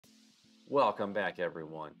Welcome back,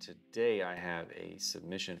 everyone. Today I have a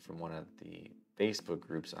submission from one of the Facebook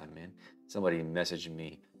groups I'm in. Somebody messaged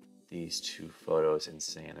me these two photos and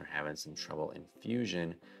saying they're having some trouble in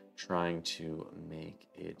Fusion trying to make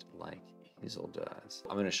it like 𝐭𝐫𝐤𝐚𝐥 does.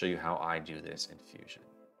 I'm going to show you how I do this in Fusion.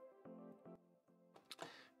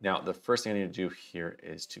 Now, the first thing I need to do here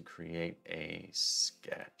is to create a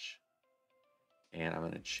sketch. And I'm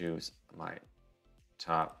going to choose my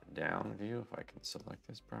top-down view, if I can select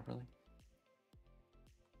this properly.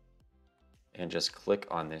 And just click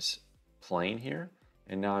on this plane here.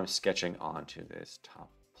 And now I'm sketching onto this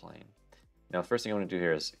top plane. Now, the first thing I want to do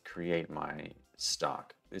here is create my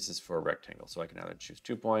stock. This is for a rectangle. So I can either choose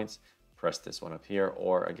 2 points, press this one up here,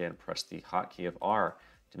 or again, press the hotkey of R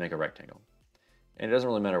to make a rectangle. And it doesn't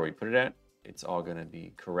really matter where you put it at. It's all going to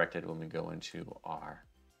be corrected when we go into our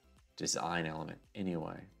design element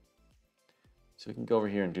anyway. So we can go over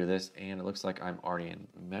here and do this. And it looks like I'm already in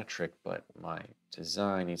metric, but my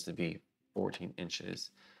design needs to be 14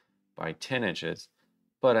 inches by 10 inches,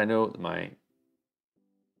 but I know my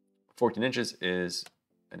 14 inches is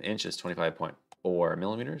an inch is 25.4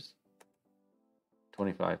 millimeters,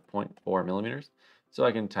 25.4 millimeters. So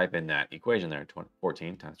I can type in that equation there,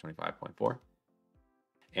 14 times 25.4,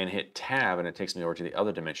 and hit tab, and it takes me over to the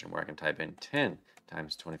other dimension where I can type in 10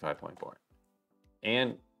 times 25.4.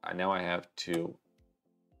 And now I have two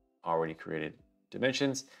already created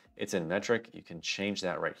dimensions. It's in metric. You can change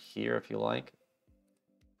that right here if you like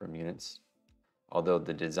from units. Although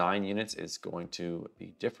the design units is going to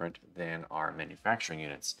be different than our manufacturing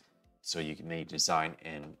units. So you may design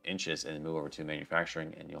in inches and move over to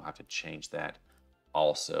manufacturing, and you'll have to change that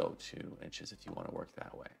also to inches if you want to work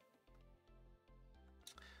that way.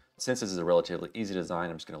 Since this is a relatively easy design,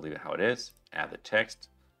 I'm just going to leave it how it is. Add the text.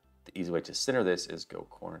 The easy way to center this is go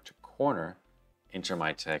corner to corner. Enter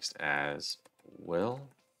my text as Will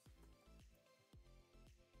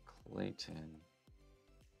Clayton.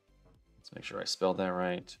 Let's make sure I spelled that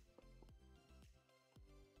right.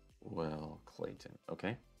 Will Clayton.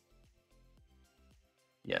 Okay.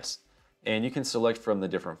 Yes. And you can select from the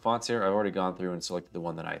different fonts here. I've already gone through and selected the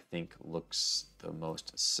one that I think looks the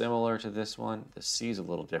most similar to this one. The C is a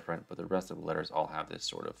little different, but the rest of the letters all have this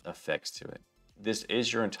sort of effects to it. This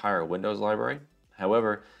is your entire Windows library.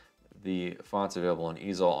 However, the fonts available in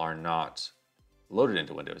𝐭𝐫𝐤 are not loaded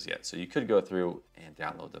into Windows yet. So you could go through and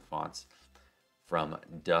download the fonts from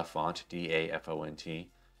dafont, DAFONT.com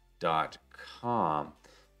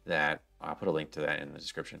that I'll put a link to that in the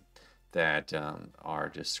description that are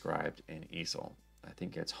described in 𝐭𝐫𝐤. I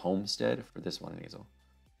think it's Homestead for this one in 𝐭𝐫𝐤.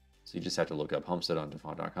 So you just have to look up Homestead on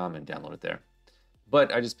dafont.com and download it there.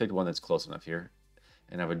 But I just picked one that's close enough here,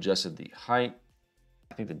 and I've adjusted the height.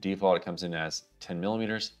 I think the default it comes in as 10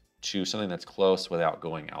 millimeters. To something that's close without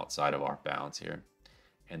going outside of our bounds here.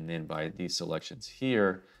 And then by these selections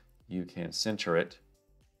here, you can center it.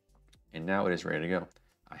 And now it is ready to go.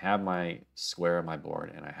 I have my square on my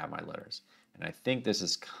board and I have my letters. And I think this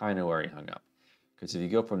is kind of where he hung up. Because if you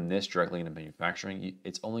go from this directly into manufacturing,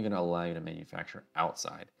 it's only going to allow you to manufacture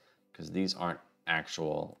outside. Because these aren't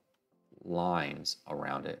actual lines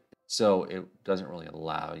around it. So it doesn't really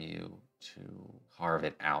allow you to carve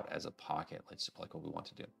it out as a pocket, like what we want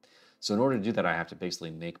to do. So in order to do that, I have to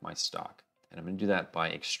basically make my stock. And I'm going to do that by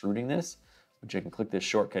extruding this, which I can click this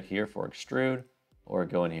shortcut here for extrude, or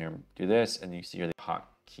go in here and do this, and you see here the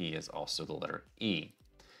hotkey is also the letter E.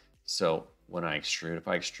 So when I extrude, if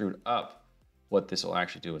I extrude up, what this will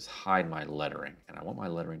actually do is hide my lettering. And I want my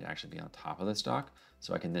lettering to actually be on top of the stock,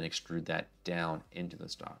 so I can then extrude that down into the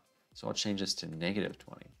stock. So I'll change this to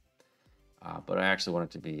 -20. But I actually want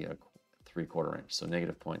it to be a 3/4 inch, so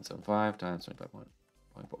 -0.75 times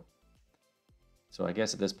 25.4. So I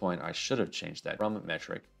guess at this point I should have changed that from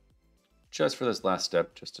metric just for this last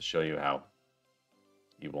step, just to show you how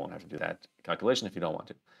you won't have to do that calculation if you don't want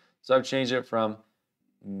to. So I've changed it from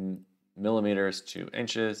millimeters to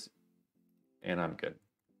inches, and I'm good.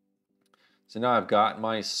 So now I've got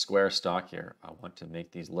my square stock here. I want to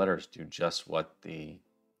make these letters do just what the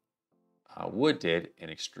wood did and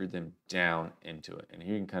extrude them down into it. And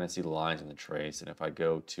here you can kind of see the lines in the trace. And if I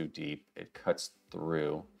go too deep, it cuts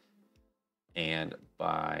through. And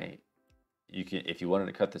if you wanted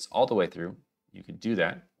to cut this all the way through, you could do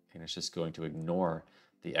that. And it's just going to ignore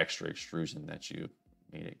the extra extrusion that you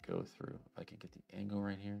made it go through. If I can get the angle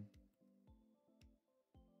right here.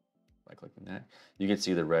 By clicking that, you can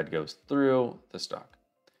see the red goes through the stock.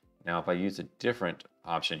 Now, if I use a different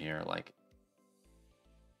option here, like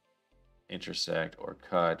intersect or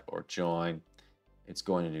cut or join, it's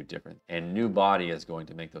going to do different. And new body is going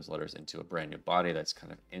to make those letters into a brand new body that's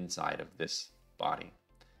kind of inside of this body.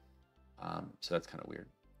 So that's kind of weird.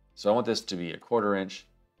 So I want this to be 1/4 inch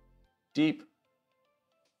deep.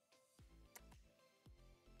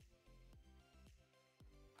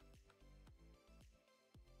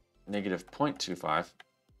 Negative 0.25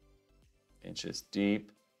 inches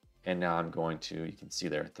deep. And now I'm going to, you can see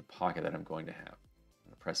there, the pocket that I'm going to have. I'm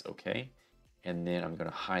going to press OK. And then I'm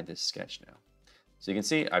going to hide this sketch now. So you can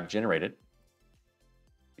see I've generated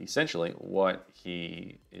essentially what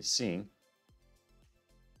he is seeing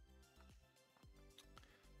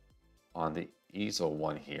on the easel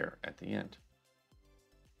one here at the end.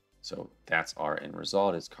 So that's our end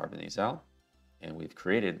result, is carving these out. And we've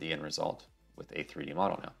created the end result with a 3D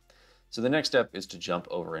model now. So the next step is to jump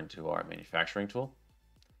over into our manufacturing tool.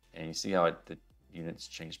 And you see how the units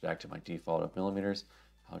changed back to my default of millimeters.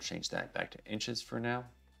 I'll change that back to inches for now.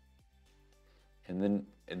 And then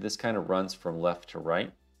this kind of runs from left to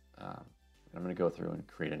right. I'm going to go through and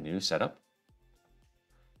create a new setup.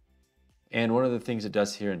 And one of the things it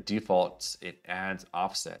does here in defaults, it adds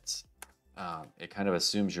offsets. It kind of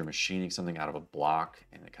assumes you're machining something out of a block,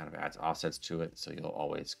 and it kind of adds offsets to it, so you'll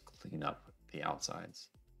always clean up the outsides.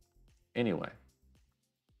 Anyway,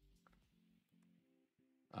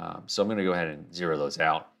 so I'm going to go ahead and zero those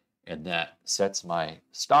out, and that sets my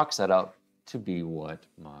stock setup to be what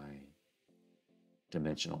my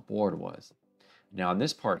dimensional board was. Now on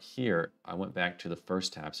this part here, I went back to the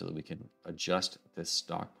first tab so that we can adjust this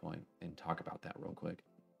stock point and talk about that real quick.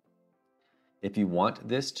 If you want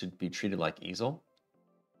this to be treated like easel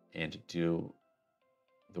and to do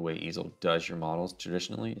the way easel does your models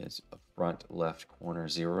traditionally, is a front left corner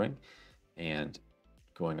zeroing and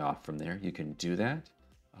going off from there, you can do that.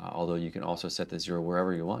 Although you can also set the zero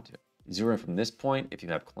wherever you want to. Zeroing from this point, if you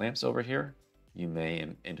have clamps over here, you may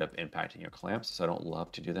end up impacting your clamps, so I don't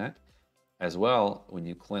love to do that. As well, when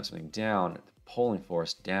you clamp something down, the pulling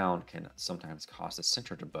force down can sometimes cause the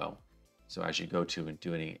center to bow. So as you go to and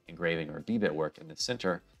do any engraving or B-bit work in the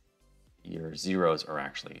center, your zeros are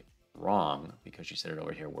actually wrong because you set it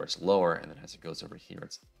over here where it's lower, and then as it goes over here,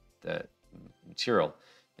 the material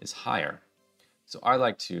is higher. So I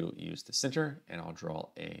like to use the center, and I'll draw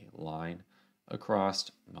a line across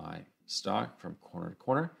my stock from corner to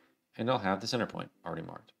corner, and I'll have the center point already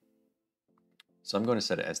marked. So I'm going to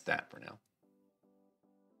set it as that for now.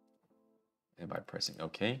 And by pressing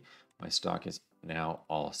OK, my stock is now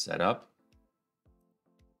all set up.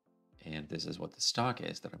 And this is what the stock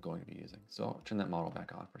is that I'm going to be using. So I'll turn that model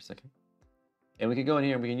back on for a second. And we can go in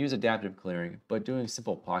here and we can use adaptive clearing, but doing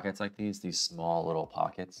simple pockets like these small little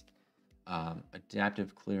pockets,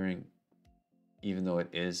 adaptive clearing, even though it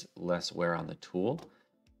is less wear on the tool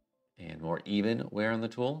and more even wear on the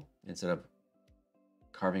tool, instead of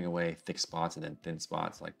carving away thick spots and then thin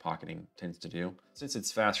spots like pocketing tends to do. Since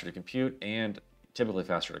it's faster to compute and typically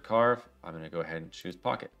faster to carve, I'm going to go ahead and choose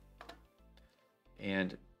pocket.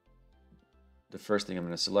 And the first thing I'm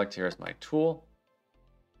going to select here is my tool.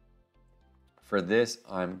 For this,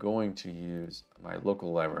 I'm going to use my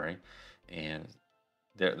local library, and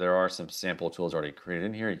there are some sample tools already created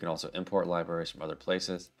in here. You can also import libraries from other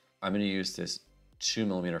places. I'm going to use this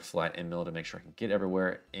 2mm flat end mill to make sure I can get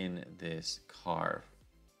everywhere in this carve.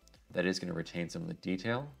 That is going to retain some of the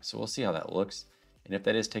detail, so we'll see how that looks. And if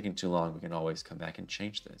that is taking too long, we can always come back and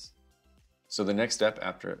change this. So the next step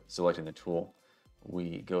after selecting the tool,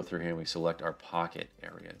 we go through here and we select our pocket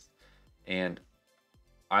areas. And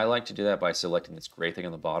I like to do that by selecting this gray thing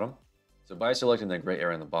on the bottom. So by selecting the gray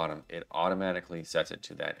area on the bottom, it automatically sets it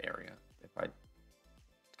to that area. If I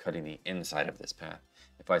cutting the inside of this path,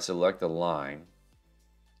 if I select the line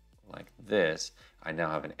like this, I now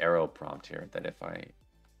have an arrow prompt here that if I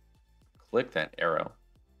click that arrow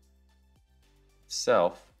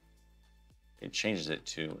itself, it changes it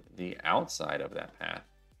to the outside of that path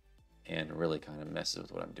and really kind of messes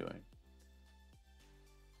with what I'm doing.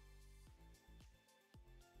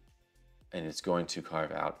 And it's going to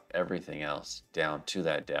carve out everything else down to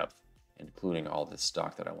that depth, including all this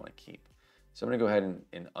stock that I want to keep. So I'm going to go ahead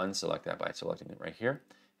and unselect that by selecting it right here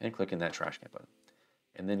and clicking that trash can button.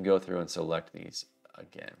 And then go through and select these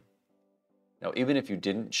again. Now, even if you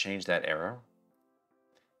didn't change that arrow,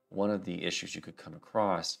 one of the issues you could come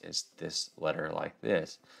across is this letter like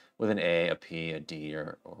this, with an A, a P, a D,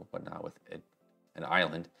 or whatnot, with an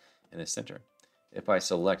island in the center. If I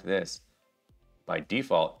select this, by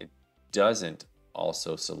default, it doesn't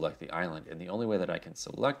also select the island. And the only way that I can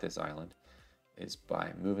select this island is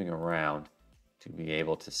by moving around to be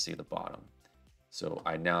able to see the bottom. So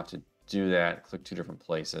I now have to do that, click two different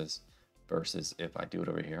places, versus if I do it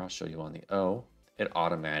over here, I'll show you on the O, it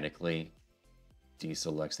automatically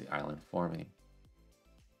deselects the island for me.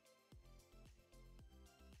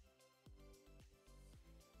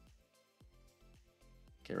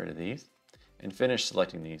 get rid of these, and finish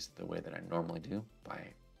selecting these the way that I normally do by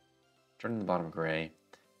turning the bottom gray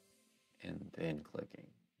and then clicking.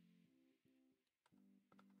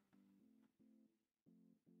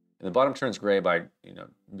 And the bottom turns gray by,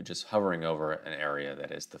 just hovering over an area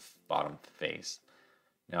that is the bottom face.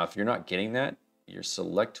 Now, if you're not getting that, your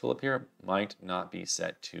select tool up here might not be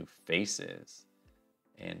set to faces.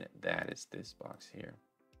 And that is this box here.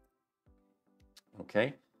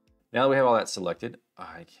 Okay, now that we have all that selected,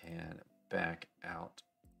 I can back out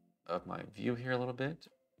of my view here a little bit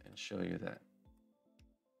and show you that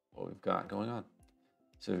what we've got going on.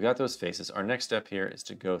 So we've got those faces. Our next step here is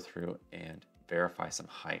to go through and verify some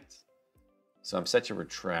heights. So I'm set to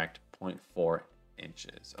retract 0.4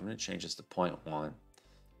 inches. I'm going to change this to 0.1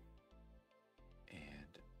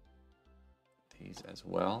 and these as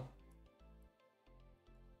well.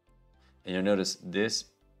 And you'll notice this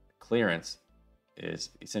clearance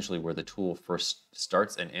is essentially where the tool first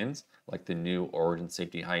starts and ends, like the new origin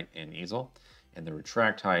safety height in 𝐂𝐸. And the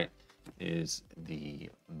retract height is the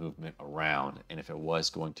movement around. And if it was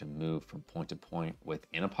going to move from point to point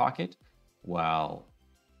within a pocket while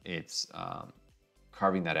it's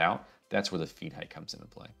carving that out, that's where the feed height comes into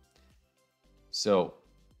play. So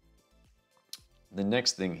the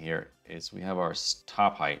next thing here is we have our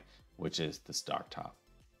top height, which is the stock top.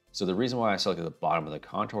 So the reason why I selected the bottom of the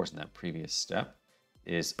contours in that previous step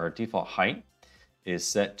is our default height is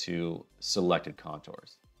set to selected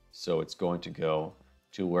contours. So it's going to go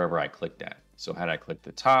to wherever I clicked at. So had I clicked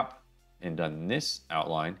the top and done this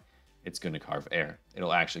outline, it's going to carve air.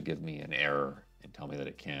 It'll actually give me an error and tell me that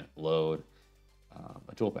it can't load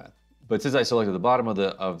a toolpath. But since I selected the bottom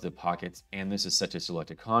of the pockets and this is set to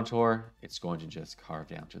selected contour, it's going to just carve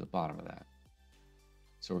down to the bottom of that.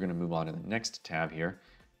 So we're going to move on to the next tab here,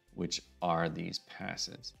 which are these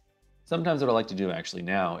passes. Sometimes what I like to do actually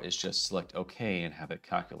now is just select OK and have it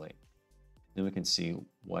calculate. Then we can see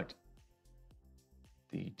what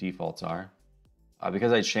the defaults are.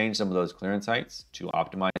 Because I changed some of those clearance heights to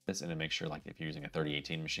optimize this and to make sure, like if you're using a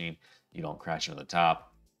 3018 machine, you don't crash into the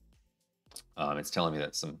top. It's telling me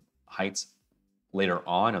that some heights later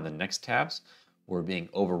on the next tabs were being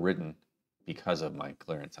overridden because of my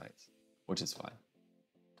clearance heights, which is fine.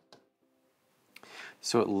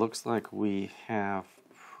 So it looks like we have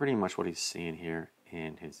pretty much what he's seeing here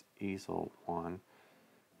in his easel one.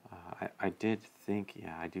 I did think,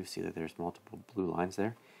 yeah, I do see that there's multiple blue lines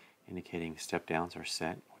there indicating step downs are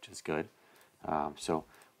set, which is good. So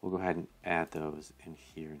we'll go ahead and add those in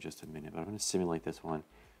here in just a minute, but I'm going to simulate this one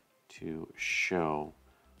to show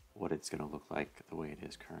what it's going to look like the way it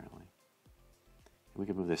is currently. And we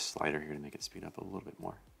can move this slider here to make it speed up a little bit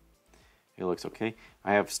more. It looks okay.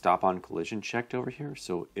 I have stop on collision checked over here,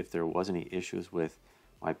 so if there was any issues with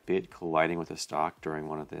my bit colliding with a stock during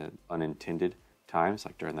one of the unintended times,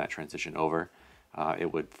 like during that transition over,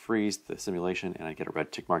 it would freeze the simulation and I'd get a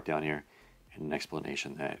red tick mark down here and an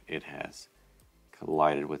explanation that it has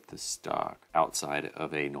collided with the stock outside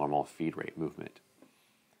of a normal feed rate movement.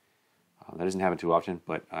 That doesn't happen too often,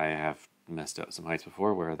 but I have messed up some heights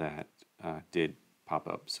before where that did pop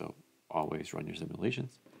up, so always run your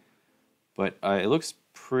simulations. But it looks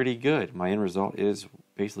pretty good. My end result is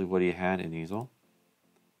basically what he had in 𝐂𝐸.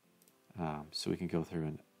 So we can go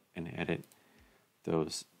through and edit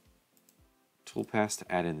those toolpaths to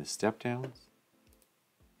add in the step downs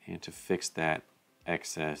and to fix that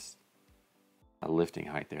excess lifting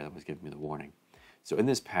height there that was giving me the warning. So in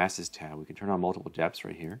this passes tab, we can turn on multiple depths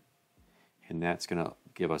right here, and that's going to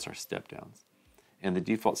give us our step downs. And the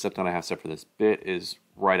default step down I have set for this bit is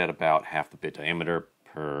right at about half the bit diameter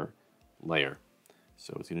per layer.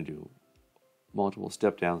 So it's going to do multiple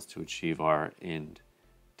step downs to achieve our end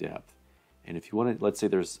depth. And if you want to, let's say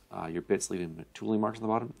there's your bits leaving tooling marks on the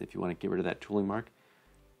bottom. If you want to get rid of that tooling mark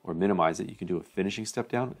or minimize it, you can do a finishing step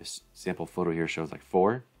down. This sample photo here shows like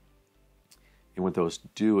 4. And what those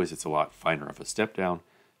do is it's a lot finer of a step down,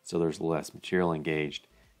 so there's less material engaged,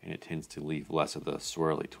 and it tends to leave less of the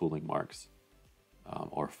swirly tooling marks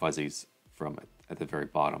or fuzzies from it at the very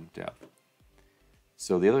bottom depth.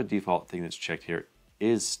 So the other default thing that's checked here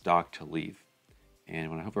is stock to leave. And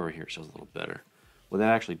when I hover over here, it shows a little better. What that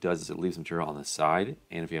actually does is it leaves material on the side,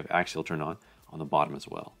 and if you have axial turned on the bottom as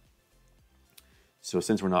well. So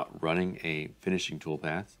since we're not running a finishing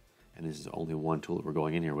toolpath, and this is only one tool that we're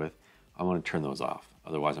going in here with, I want to turn those off.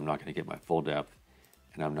 Otherwise, I'm not going to get my full depth,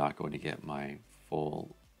 and I'm not going to get my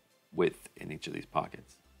full width in each of these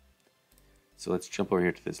pockets. So let's jump over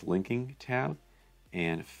here to this linking tab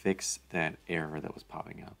and fix that error that was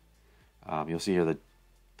popping up. You'll see here that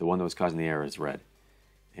the one that was causing the error is red,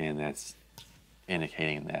 and that's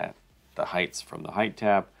indicating that the heights from the height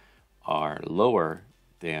tab are lower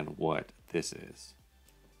than what this is.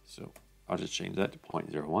 So I'll just change that to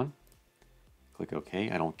 0.01. Click OK.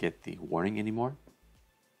 I don't get the warning anymore.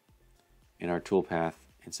 And our toolpath,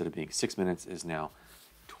 instead of being 6 minutes, is now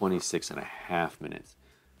 26.5 minutes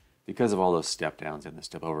because of all those step downs and the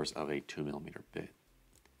step overs of a 2mm bit.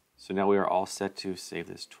 So now we are all set to save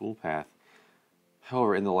this toolpath.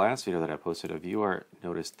 However, in the last video that I posted, a viewer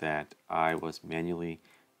noticed that I was manually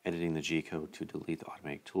editing the G-code to delete the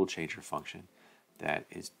Automatic Toolchanger function that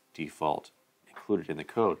is default included in the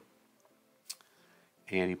code.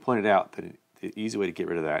 And he pointed out that the easy way to get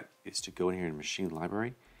rid of that is to go in here in Machine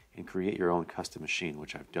Library and create your own custom machine,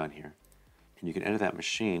 which I've done here. And you can edit that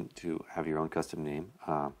machine to have your own custom name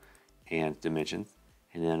and dimensions.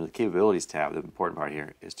 And then the Capabilities tab, the important part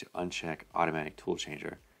here, is to uncheck Automatic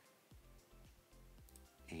Toolchanger.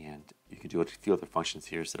 And you can do a few other functions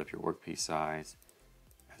here, set up your workpiece size,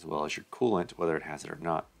 as well as your coolant, whether it has it or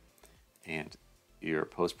not. And your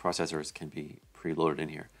post processors can be preloaded in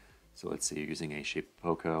here. So let's say you're using a shape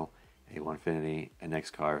𝐭𝐫𝐢𝐚𝐥, a 𝐿_infinity, a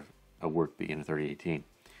NextCarve, a WorkBee, and a 3018.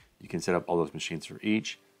 You can set up all those machines for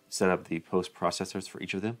each, set up the post processors for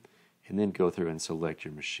each of them, and then go through and select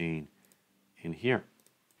your machine in here.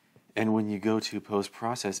 And when you go to post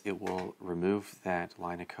process, it will remove that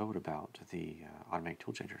line of code about the Automatic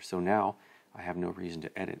Toolchanger. So now I have no reason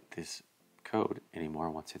to edit this code anymore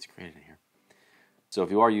once it's created in here. So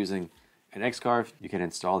if you are using an Xcarve, you can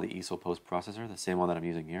install the 𝐂𝐚𝐫𝐸 post processor, the same one that I'm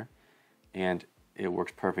using here, and it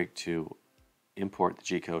works perfect to import the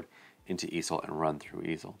G-code into 𝐂𝐚𝐫 and run through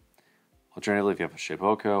𝐂𝐚𝐫. Alternatively, if you have a shape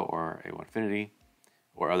𝐭𝐫𝐢𝐚𝐥 or a 𝐿_infinity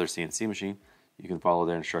or other CNC machine, you can follow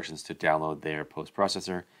their instructions to download their post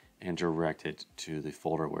processor and direct it to the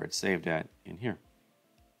folder where it's saved at in here.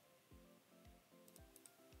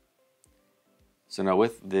 So now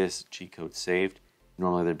with this G-code saved,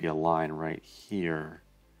 normally there'd be a line right here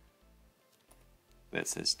that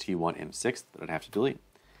says T1M6 that I'd have to delete.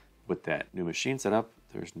 With that new machine set up,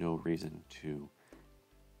 there's no reason to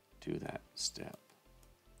do that step.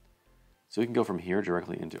 So we can go from here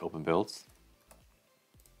directly into Open Builds.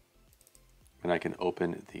 And I can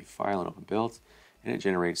open the file in Open Builds, and it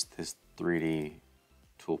generates this 3D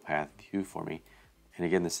toolpath view for me. And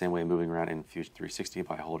again, the same way, moving around in Fusion 360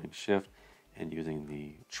 by holding Shift and using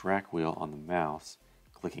the track wheel on the mouse,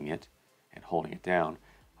 clicking it and holding it down,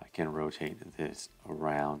 I can rotate this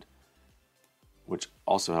around, which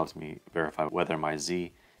also helps me verify whether my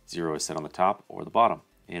Z0 is set on the top or the bottom.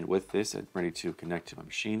 And with this, I'm ready to connect to my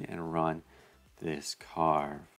machine and run this Carve